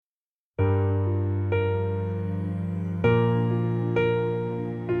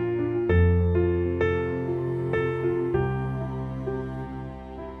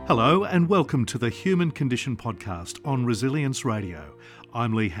Hello and welcome to the Human Condition podcast on Resilience Radio.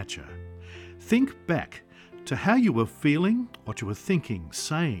 I'm Lee Hatcher. Think back to how you were feeling, what you were thinking,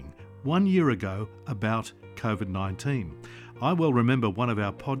 saying 1 year ago about COVID-19. I well remember one of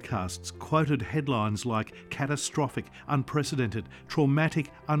our podcasts quoted headlines like catastrophic, unprecedented,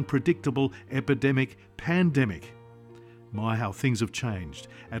 traumatic, unpredictable, epidemic, pandemic. My, how things have changed,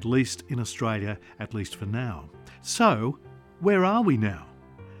 at least in Australia, at least for now. So, where are we now?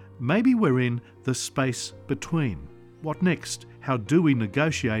 Maybe we're in the space between. What next? How do we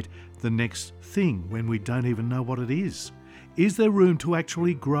negotiate the next thing when we don't even know what it is? Is there room to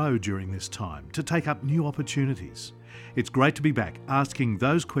actually grow during this time, to take up new opportunities? It's great to be back asking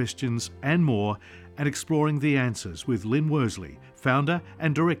those questions and more and exploring the answers with Lynn Worsley, founder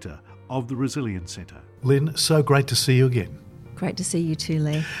and director of the Resilience Centre. Lynn, so great to see you again. Great to see you too,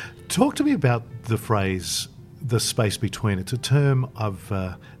 Lee. Talk to me about the phrase, the space between. It's a term I've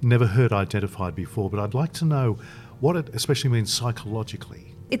never heard identified before, but I'd like to know what it especially means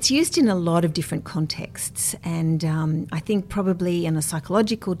psychologically. It's used in a lot of different contexts, and I think probably in a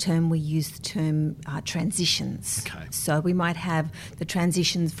psychological term we use the term transitions. Okay. So we might have the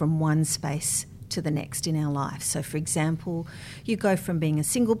transitions from one space to the next in our life. So for example, you go from being a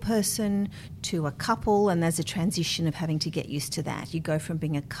single person to a couple, and there's a transition of having to get used to that. You go from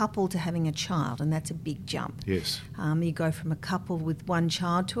being a couple to having a child, and that's a big jump. Yes. You go from a couple with one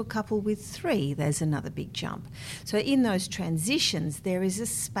child to a couple with three. There's another big jump. So in those transitions, there is a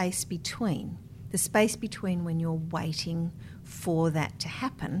space between. The space between when you're waiting for that to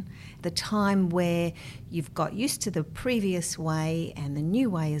happen, the time where you've got used to the previous way and the new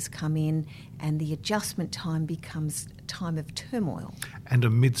way has come in, and the adjustment time becomes a time of turmoil. And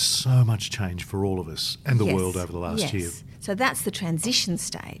amidst so much change for all of us and the world over the last year. So that's the transition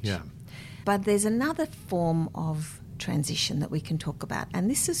stage. Yeah. But there's another form of transition that we can talk about, and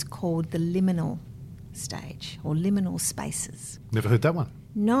this is called the liminal stage or liminal spaces. Never heard that one.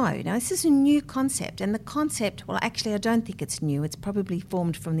 No, this is a new concept. And the concept, well, actually, I don't think it's new. It's probably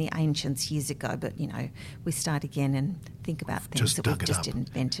formed from the ancients years ago, but, we start again and think about things that we've just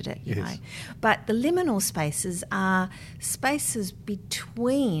invented it, you know. But the liminal spaces are spaces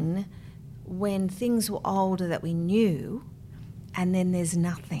between when things were older that we knew, and then there's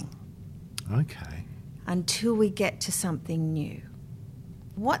nothing. Okay. Until we get to something new.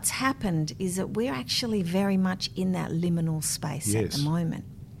 What's happened is that we're actually very much in that liminal space at the moment.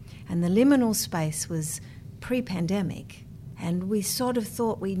 And the liminal space was pre-pandemic, and we sort of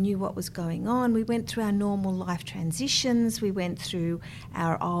thought we knew what was going on. We went through our normal life transitions. We went through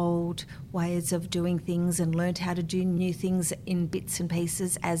our old ways of doing things and learned how to do new things in bits and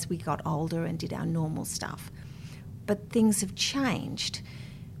pieces as we got older and did our normal stuff. But things have changed.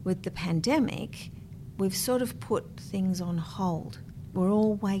 With the pandemic, we've sort of put things on hold. We're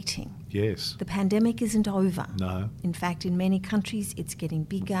all waiting. Yes. The pandemic isn't over. No. In fact, in many countries, it's getting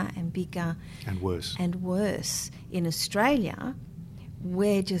bigger and bigger. And worse. And worse. In Australia,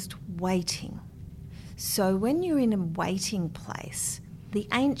 we're just waiting. So when you're in a waiting place, the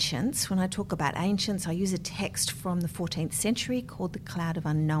ancients, when I talk about ancients, I use a text from the 14th century called The Cloud of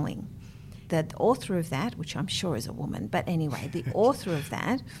Unknowing. The author of that, which I'm sure is a woman, but anyway, the author of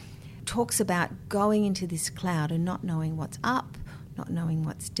that talks about going into this cloud and not knowing what's up, not knowing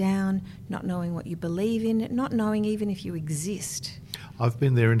what's down, not knowing what you believe in, not knowing even if you exist. I've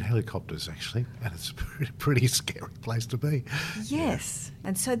been there in helicopters, actually, and it's a pretty scary place to be. Yes.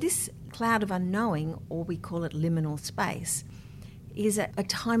 And so this cloud of unknowing, or we call it liminal space, is a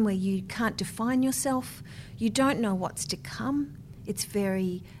time where you can't define yourself, you don't know what's to come. It's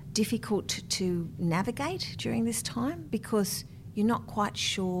very difficult to navigate during this time because you're not quite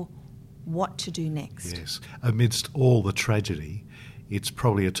sure what to do next. Yes. Amidst all the tragedy, it's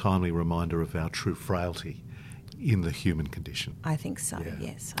probably a timely reminder of our true frailty in the human condition. I think so,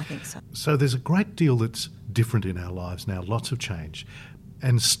 yes, I think so. So there's a great deal that's different in our lives now, lots of change,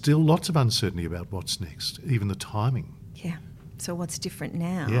 and still lots of uncertainty about what's next, even the timing. Yeah. So what's different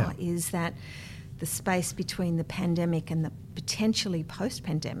now is that the space between the pandemic and the potentially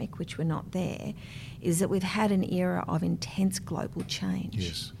post-pandemic, which we're not there, is that we've had an era of intense global change.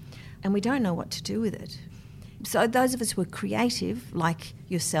 Yes. And we don't know what to do with it. So those of us who are creative, like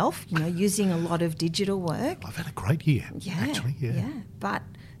yourself, using a lot of digital work. I've had a great year, actually. Yeah. But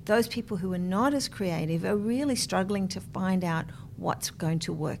those people who are not as creative are really struggling to find out what's going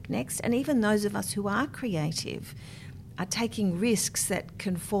to work next. And even those of us who are creative are taking risks that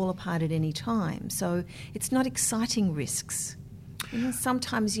can fall apart at any time. So it's not exciting risks.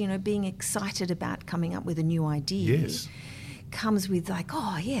 Sometimes, being excited about coming up with a new idea comes with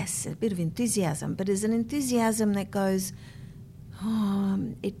a bit of enthusiasm, but there's an enthusiasm that goes,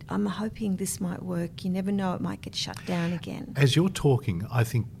 I'm hoping this might work. You never know, it might get shut down again. As you're talking, I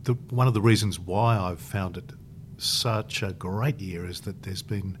think one of the reasons why I've found it such a great year is that there's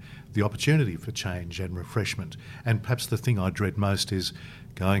been the opportunity for change and refreshment. And perhaps the thing I dread most is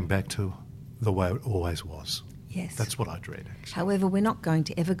going back to the way it always was. Yes. That's what I dread, actually. However, we're not going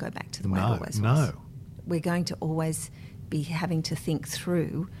to ever go back to the way it always was. No. We're going to always be having to think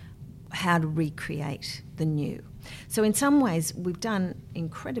through how to recreate the new. So in some ways, we've done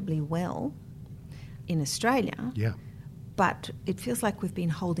incredibly well in Australia. Yeah. But it feels like we've been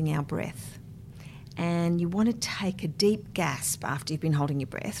holding our breath. And you want to take a deep gasp after you've been holding your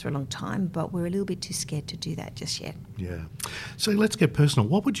breath for a long time, but we're a little bit too scared to do that just yet. Yeah. So let's get personal.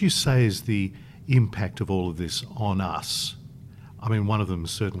 What would you say is the impact of all of this on us? I mean, one of them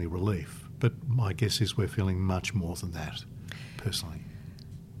is certainly relief, but my guess is we're feeling much more than that, personally.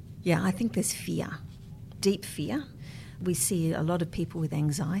 Yeah, I think there's fear, deep fear. We see a lot of people with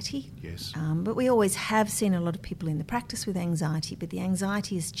anxiety. Yes. But we always have seen a lot of people in the practice with anxiety, but the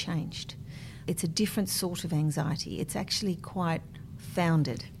anxiety has changed. It's a different sort of anxiety. It's actually quite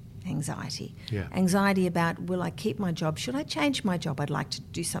founded anxiety. Yeah. Anxiety about, will I keep my job? Should I change my job? I'd like to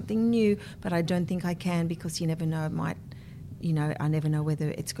do something new, but I don't think I can because you never know, it might, I never know whether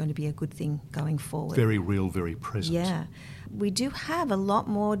it's going to be a good thing going forward. Very real, very present. Yeah. We do have a lot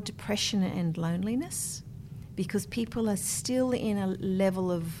more depression and loneliness because people are still in a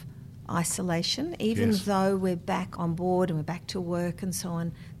level of isolation, even Yes. though we're back on board and we're back to work and so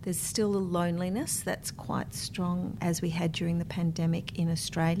on. There's still a loneliness that's quite strong, as we had during the pandemic in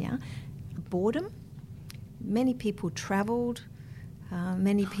Australia. Boredom. Many people travelled.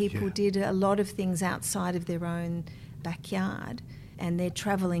 Many people did a lot of things outside of their own backyard, and they're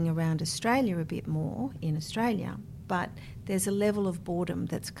travelling around Australia a bit more in Australia. But there's a level of boredom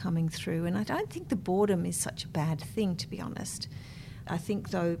that's coming through, and I don't think the boredom is such a bad thing, to be honest. I think,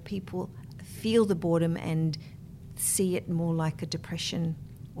 though, people feel the boredom and see it more like a depression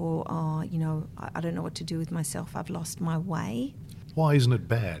or, I don't know what to do with myself, I've lost my way. Why isn't it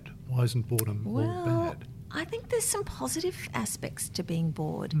bad? Why isn't boredom all bad? I think there's some positive aspects to being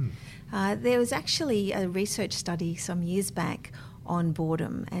bored. There was actually a research study some years back on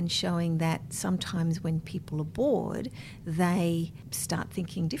boredom and showing that sometimes when people are bored, they start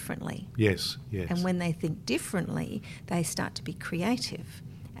thinking differently. Yes, yes. And when they think differently, they start to be creative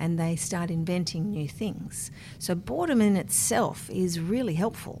and they start inventing new things. So boredom in itself is really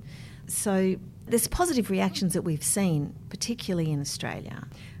helpful. So there's positive reactions that we've seen, particularly in Australia.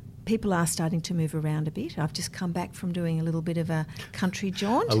 People are starting to move around a bit. I've just come back from doing a little bit of a country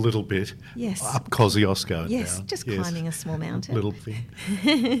jaunt. A little bit. Yes. Up Kosciuszko. Yes, down. just climbing a small mountain. A little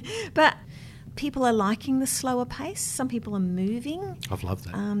thing. But people are liking the slower pace. Some people are moving. I've loved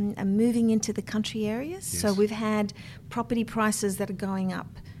that. And moving into the country areas. Yes. So we've had property prices that are going up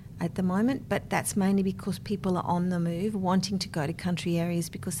at the moment, but that's mainly because people are on the move, wanting to go to country areas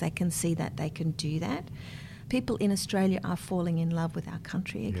because they can see that they can do that. People in Australia are falling in love with our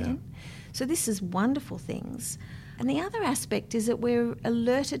country again. Yeah. So this is wonderful things. And the other aspect is that we're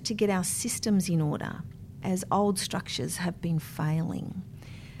alerted to get our systems in order as old structures have been failing.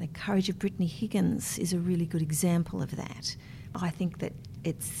 The courage of Brittany Higgins is a really good example of that. I think that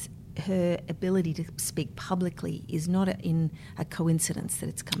it's her ability to speak publicly is not in a coincidence that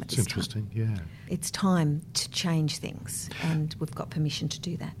it's come at this time. It's interesting, yeah. It's time to change things, and we've got permission to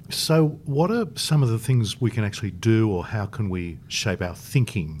do that. So what are some of the things we can actually do, or how can we shape our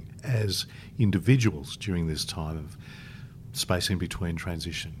thinking as individuals during this time of space in between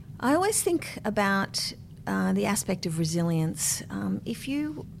transition? I always think about the aspect of resilience. If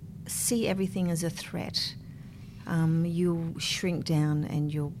you see everything as a threat, you'll shrink down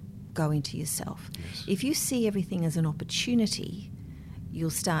and you'll go into yourself. Yes. If you see everything as an opportunity, you'll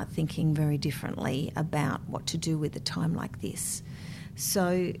start thinking very differently about what to do with a time like this.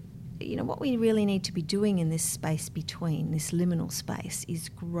 So, what we really need to be doing in this space between, this liminal space, is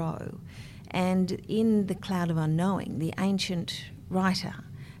grow. And in The Cloud of Unknowing, the ancient writer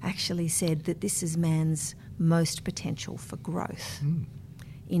actually said that this is man's most potential for growth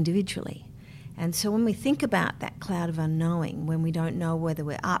individually. And so when we think about that cloud of unknowing, when we don't know whether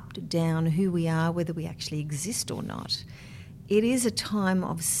we're up, down, who we are, whether we actually exist or not, it is a time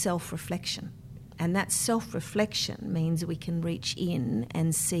of self-reflection. And that self-reflection means we can reach in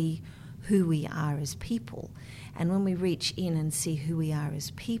and see who we are as people. And when we reach in and see who we are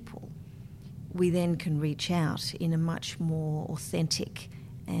as people, we then can reach out in a much more authentic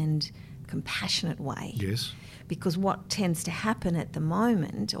and compassionate way. Yes. Because what tends to happen at the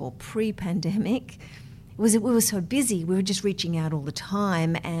moment, or pre-pandemic, We were so busy. We were just reaching out all the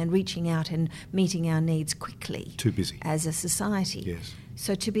time and reaching out and meeting our needs quickly. Too busy. As a society. Yes.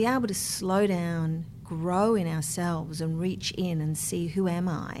 So to be able to slow down, grow in ourselves and reach in and see who am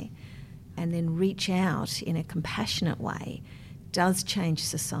I, and then reach out in a compassionate way, does change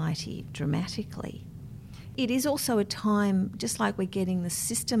society dramatically. It is also a time, just like we're getting the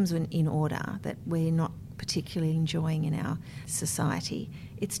systems in order that we're not particularly enjoying in our society,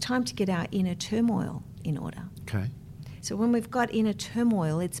 it's time to get our inner turmoil in order. Okay. So when we've got inner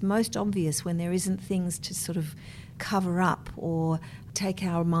turmoil, it's most obvious when there isn't things to sort of cover up or take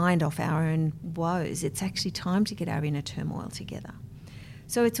our mind off our own woes. It's actually time to get our inner turmoil together.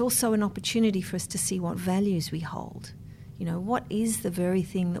 So it's also an opportunity for us to see what values we hold. You know, what is the very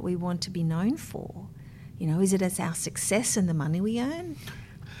thing that we want to be known for? You know, is it as our success and the money we earn?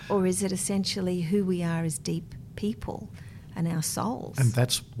 Or is it essentially who we are as deep people and our souls? And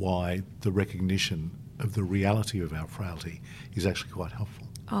that's why the recognition of the reality of our frailty is actually quite helpful.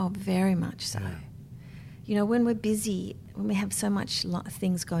 Oh, very much so. Yeah. You know, when we're busy, when we have so much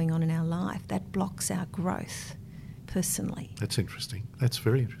things going on in our life, that blocks our growth personally. That's interesting. That's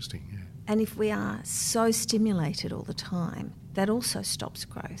very interesting, yeah. And if we are so stimulated all the time, that also stops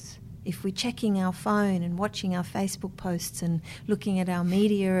growth. If we're checking our phone and watching our Facebook posts and looking at our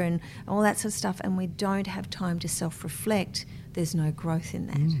media and all that sort of stuff, and we don't have time to self-reflect, there's no growth in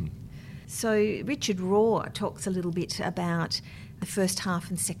that. So Richard Rohr talks a little bit about the first half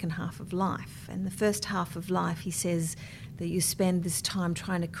and second half of life. And the first half of life, he says that you spend this time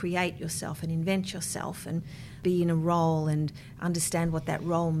trying to create yourself and invent yourself and be in a role and understand what that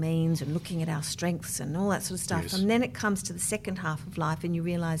role means and looking at our strengths and all that sort of stuff. Yes. And then it comes to the second half of life and you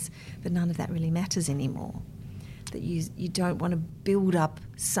realise that none of that really matters anymore. That you don't want to build up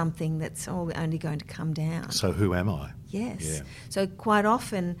something that's only going to come down. So who am I? Yes. Yeah. So quite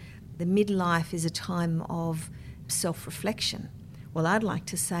often the midlife is a time of self-reflection. Well, I'd like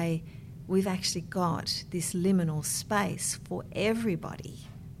to say we've actually got this liminal space for everybody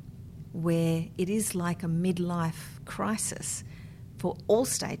where it is like a midlife crisis for all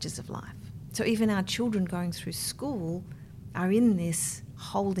stages of life. So even our children going through school are in this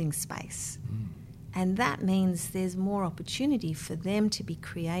holding space. And that means there's more opportunity for them to be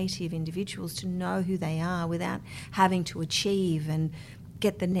creative individuals, to know who they are without having to achieve and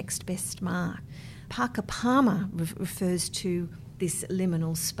get the next best mark. Parker Palmer refers to this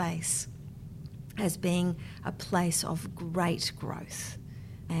liminal space as being a place of great growth.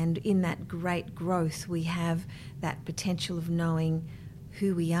 And in that great growth, we have that potential of knowing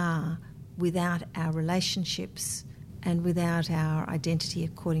who we are without our relationships and without our identity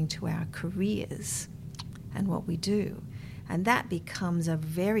according to our careers and what we do. And that becomes a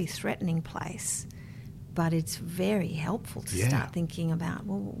very threatening place, but it's very helpful to start thinking about,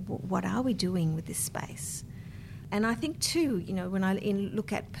 well, what are we doing with this space? And I think too, you know, when I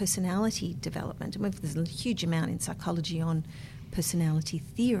look at personality development, and there's a huge amount in psychology on personality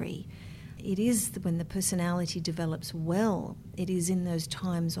theory, it is when the personality develops well, it is in those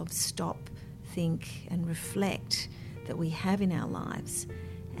times of stop, think and reflect that we have in our lives.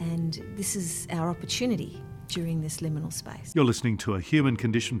 And this is our opportunity during this liminal space. You're listening to a Human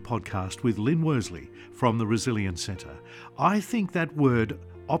Condition podcast with Lynn Worsley from the Resilience Centre. I think that word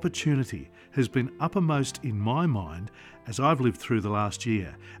opportunity has been uppermost in my mind as I've lived through the last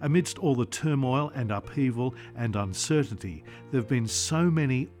year. Amidst all the turmoil and upheaval and uncertainty, there have been so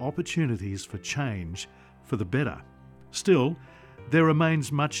many opportunities for change for the better. Still, there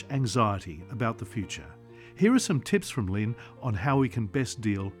remains much anxiety about the future. Here are some tips from Lynn on how we can best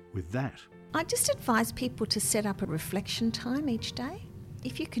deal with that. I just advise people to set up a reflection time each day.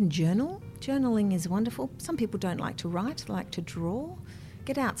 If you can journal, journaling is wonderful. Some people don't like to write, they like to draw.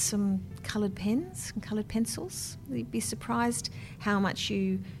 Get out some coloured pens and coloured pencils. You'd be surprised how much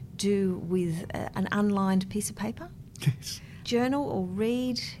you do with an unlined piece of paper. Yes. Journal or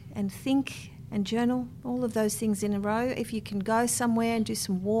read and think and journal, all of those things in a row. If you can go somewhere and do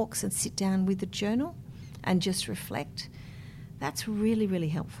some walks and sit down with a journal and just reflect, that's really, really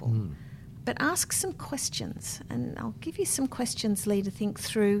helpful. But ask some questions, and I'll give you some questions, Lee, to think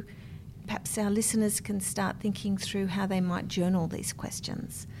through. Perhaps our listeners can start thinking through how they might journal these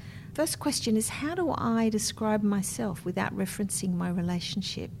questions. First question is, how do I describe myself without referencing my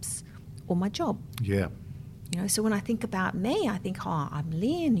relationships or my job? Yeah. You know, so when I think about me, I think, oh, I'm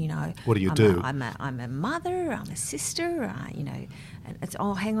Lynn, you know. What do you do? I'm a mother, I'm a sister, you know. And it's,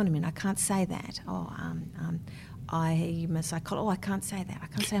 oh, hang on a minute, I can't say that. Oh, I'm a psychologist. Oh, I can't say that. I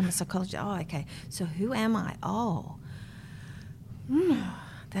can't say I'm a psychologist. Oh, okay. So who am I? Oh,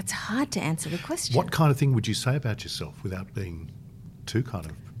 that's hard to answer the question. What kind of thing would you say about yourself without being too kind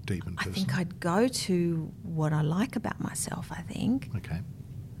of deep and personal? I think I'd go to what I like about myself, I think. Okay.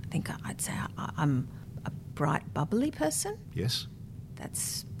 I think I'd say I'm a bright, bubbly person. Yes.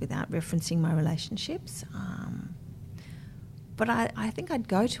 That's without referencing my relationships. But I think I'd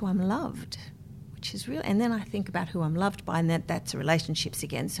go to I'm loved, which is real. And then I think about who I'm loved by, and that's relationships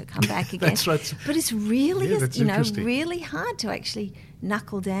again, so come back again. That's right. But it's really, that's really hard to actually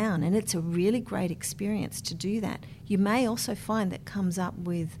knuckle down, and it's a really great experience to do that. You may also find that comes up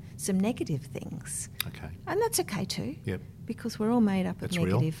with some negative things. Okay. And that's okay too. Yep. Because we're all made up of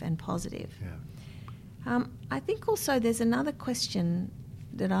negative and positive. Yeah. I think also there's another question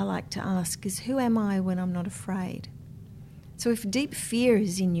that I like to ask is, who am I when I'm not afraid? So if deep fear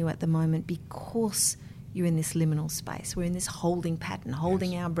is in you at the moment because you're in this liminal space, we're in this holding pattern,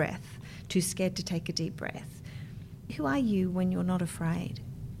 holding our breath, too scared to take a deep breath. Who are you when you're not afraid?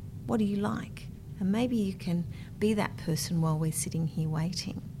 What do you like? And maybe you can be that person while we're sitting here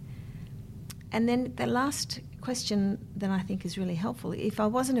waiting. And then the last question that I think is really helpful, if I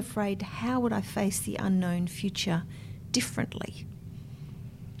wasn't afraid, how would I face the unknown future differently?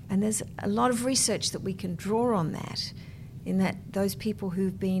 And there's a lot of research that we can draw on that, in that those people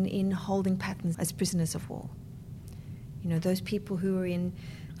who've been in holding patterns as prisoners of war, those people who are in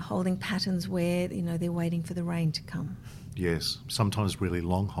holding patterns where, they're waiting for the rain to come. Yes, sometimes really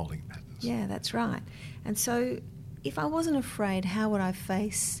long holding patterns. Yeah, that's right. And so if I wasn't afraid, how would I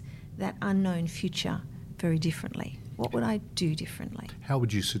face that unknown future very differently? What would I do differently? How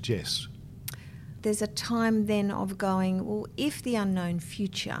would you suggest? There's a time then of going, well, if the unknown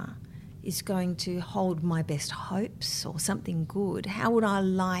future is going to hold my best hopes or something good, how would I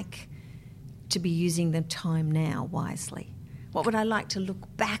like to be using the time now wisely? What would I like to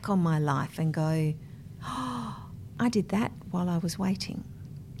look back on my life and go, oh, I did that while I was waiting?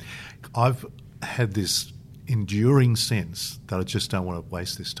 I've had this enduring sense that I just don't want to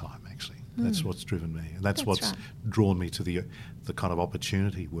waste this time, actually. That's what's driven me. And that's what's drawn me to the kind of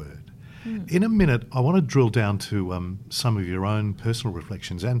opportunity word. In a minute, I want to drill down to some of your own personal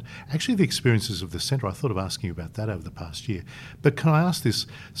reflections and actually the experiences of the centre. I thought of asking you about that over the past year. But can I ask this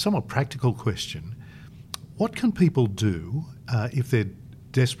somewhat practical question? What can people do if they're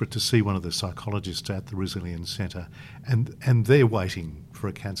desperate to see one of the psychologists at the Resilience Centre and they're waiting for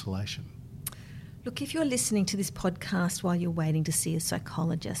a cancellation? Look, if you're listening to this podcast while you're waiting to see a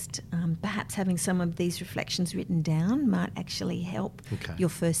psychologist, perhaps having some of these reflections written down might actually help your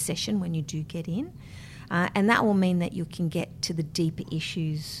first session when you do get in. And that will mean that you can get to the deeper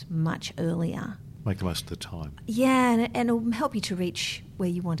issues much earlier. Make the most of the time. Yeah, and it'll help you to reach where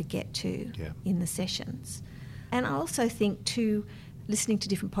you want to get to in the sessions. And I also think too, listening to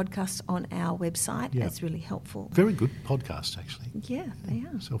different podcasts on our website is really helpful. Very good podcast, actually. Yeah, they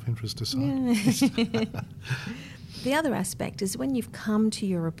are. Self-interest aside. Yeah. The other aspect is when you've come to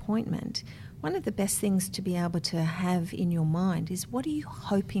your appointment, one of the best things to be able to have in your mind is, what are you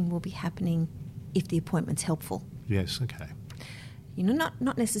hoping will be happening if the appointment's helpful? Yes, okay.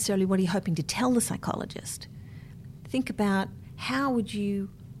 Not necessarily what are you hoping to tell the psychologist. Think about, how would you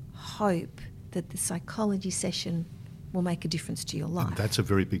hope that the psychology session will make a difference to your life? And that's a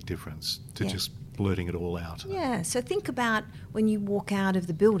very big difference to just blurting it all out. Yeah, so think about when you walk out of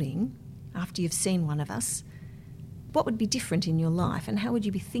the building after you've seen one of us, what would be different in your life and how would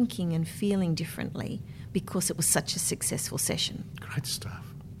you be thinking and feeling differently because it was such a successful session? Great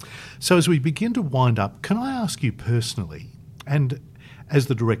stuff. So as we begin to wind up, can I ask you personally, and as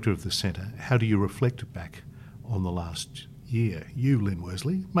the director of the centre, how do you reflect back on the last year? You, Lynn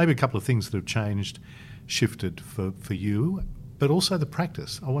Worsley, maybe a couple of things that have changed, shifted for you, but also the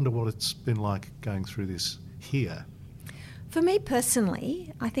practice. I wonder what it's been like going through this here. For me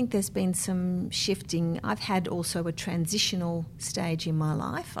personally, I think there's been some shifting. I've had also a transitional stage in my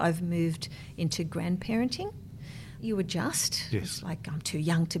life. I've moved into grandparenting. You adjust. Yes. It's like I'm too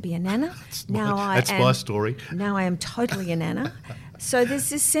young to be a nana. That's my story. Now I am totally a nana. So there's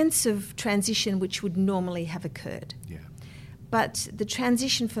this sense of transition which would normally have occurred. Yeah. But the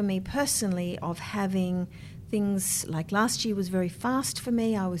transition for me personally of having things like last year was very fast for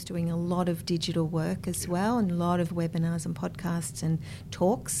me. I was doing a lot of digital work as well and a lot of webinars and podcasts and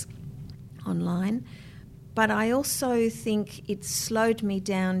talks online. But I also think it slowed me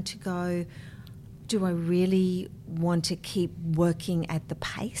down to go, do I really want to keep working at the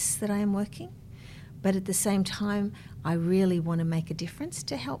pace that I am working? But at the same time, I really want to make a difference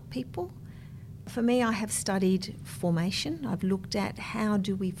to help people. For me, I have studied formation. I've looked at how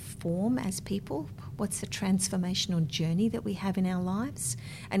do we form as people? What's the transformational journey that we have in our lives?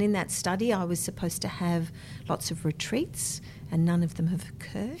 And in that study, I was supposed to have lots of retreats, and none of them have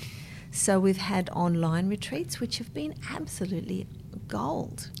occurred. So we've had online retreats, which have been absolutely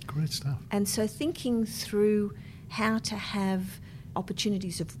gold. Great stuff. And so thinking through how to have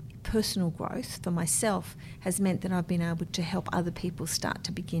opportunities of personal growth for myself has meant that I've been able to help other people start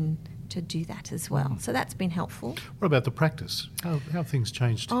to begin to do that as well. So that's been helpful. What about the practice? How have things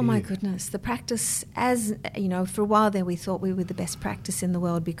changed Oh, here? my goodness. The practice, as you know, for a while there we thought we were the best practice in the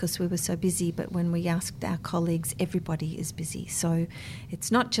world because we were so busy, but when we asked our colleagues, everybody is busy. So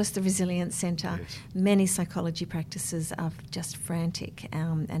it's not just the Resilience Centre. Yes. Many psychology practices are just frantic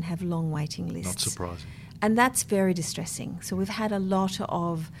and have long waiting lists. Not surprising. And that's very distressing. So we've had a lot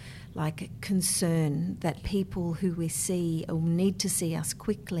of concern that people who we see or need to see us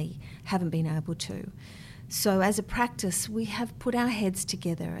quickly haven't been able to. So as a practice, we have put our heads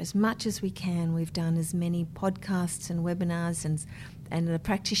together as much as we can. We've done as many podcasts and webinars, and the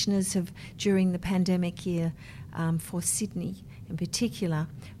practitioners have, during the pandemic year, for Sydney in particular,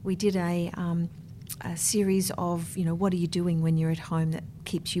 we did a series of, what are you doing when you're at home that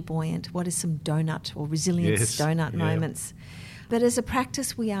keeps you buoyant? What are some donut or resilience donut moments? But as a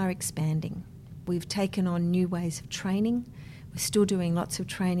practice, we are expanding. We've taken on new ways of training. We're still doing lots of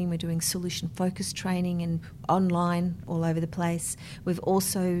training. We're doing solution-focused training and online all over the place. We've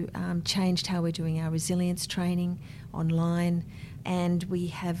also changed how we're doing our resilience training online, and we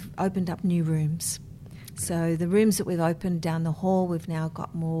have opened up new rooms. So the rooms that we've opened down the hall, we've now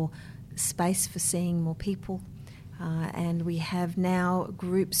got more space for seeing more people, and we have now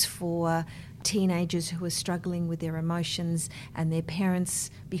groups for teenagers who are struggling with their emotions and their parents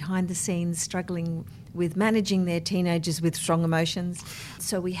behind the scenes struggling with managing their teenagers with strong emotions.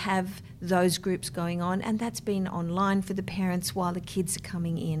 So we have those groups going on, and that's been online for the parents while the kids are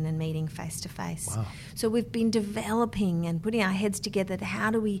coming in and meeting face to face. Wow. So we've been developing and putting our heads together to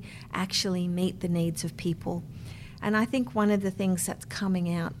how do we actually meet the needs of people. And I think one of the things that's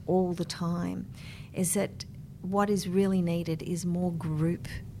coming out all the time is that what is really needed is more group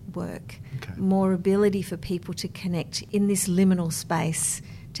work, more ability for people to connect in this liminal space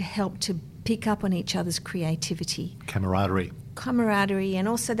to help to pick up on each other's creativity. Camaraderie, and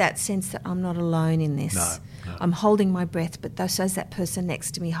also that sense that I'm not alone in this. No. I'm holding my breath, but so's that person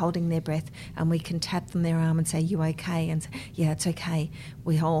next to me holding their breath, and we can tap them their arm and say, you okay? And say, yeah, it's okay.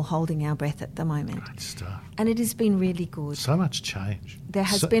 We're all holding our breath at the moment. Great stuff. And it has been really good. So much change. There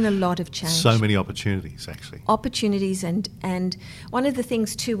has been a lot of change. So many opportunities, actually. Opportunities, and one of the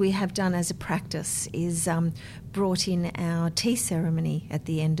things too we have done as a practice is brought in our tea ceremony at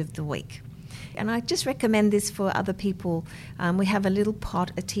the end of the week. And I just recommend this for other people. We have a little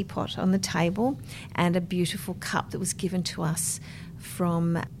pot, a teapot on the table, and a beautiful cup that was given to us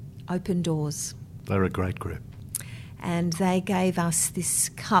from Open Doors. They're a great group. And they gave us this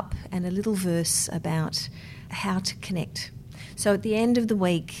cup and a little verse about how to connect. So at the end of the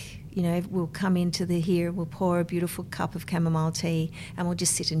week, we'll come into we'll pour a beautiful cup of chamomile tea, and we'll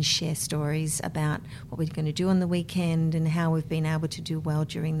just sit and share stories about what we're going to do on the weekend and how we've been able to do well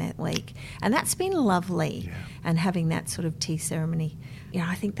during that week. And that's been lovely, and having that sort of tea ceremony.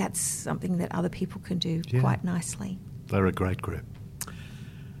 I think that's something that other people can do quite nicely. They're a great group.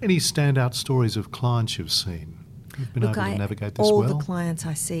 Any standout stories of clients you've seen who've been able to navigate this all well? All the clients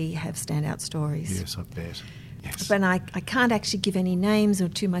I see have standout stories. Yes, I bet. Yes. But I can't actually give any names or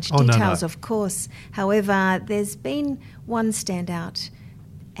too much details, of course. However, there's been one standout,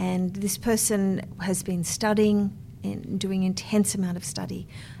 and this person has been studying and doing intense amount of study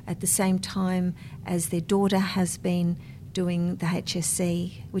at the same time as their daughter has been doing the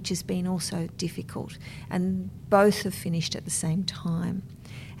HSC, which has been also difficult. And both have finished at the same time.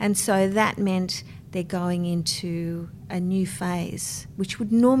 And so that meant they're going into a new phase, which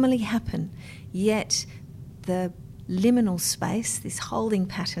would normally happen, yet the liminal space, this holding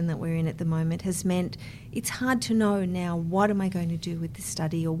pattern that we're in at the moment, has meant it's hard to know now what am I going to do with this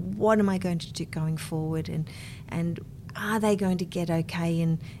study, or what am I going to do going forward, and are they going to get okay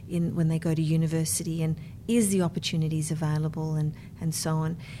in when they go to university, and is the opportunities available, and so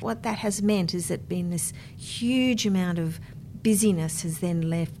on. What that has meant is that been this huge amount of busyness has then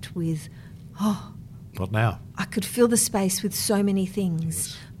left with, what now? I could fill the space with so many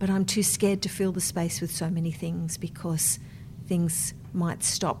things, but I'm too scared to fill the space with so many things because things might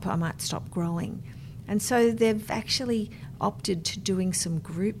stop, I might stop growing. And so they've actually opted to doing some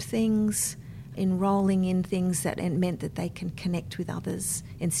group things, enrolling in things that meant that they can connect with others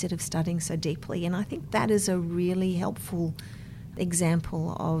instead of studying so deeply. And I think that is a really helpful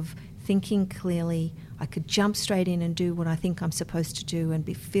example of thinking clearly. I could jump straight in and do what I think I'm supposed to do and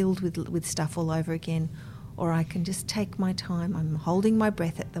be filled with stuff all over again, or I can just take my time. I'm holding my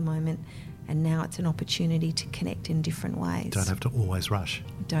breath at the moment, and now it's an opportunity to connect in different ways. Don't have to always rush.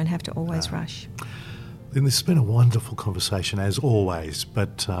 Don't have to always rush. Then this has been a wonderful conversation as always,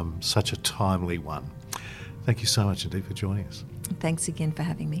 but such a timely one. Thank you so much indeed for joining us. Thanks again for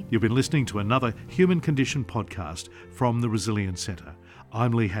having me. You've been listening to another Human Condition podcast from the Resilience Centre.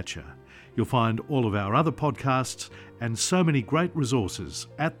 I'm Lee Hatcher. You'll find all of our other podcasts and so many great resources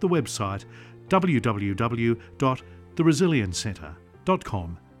at the website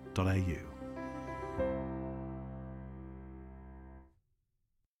www.theresiliencecentre.com.au.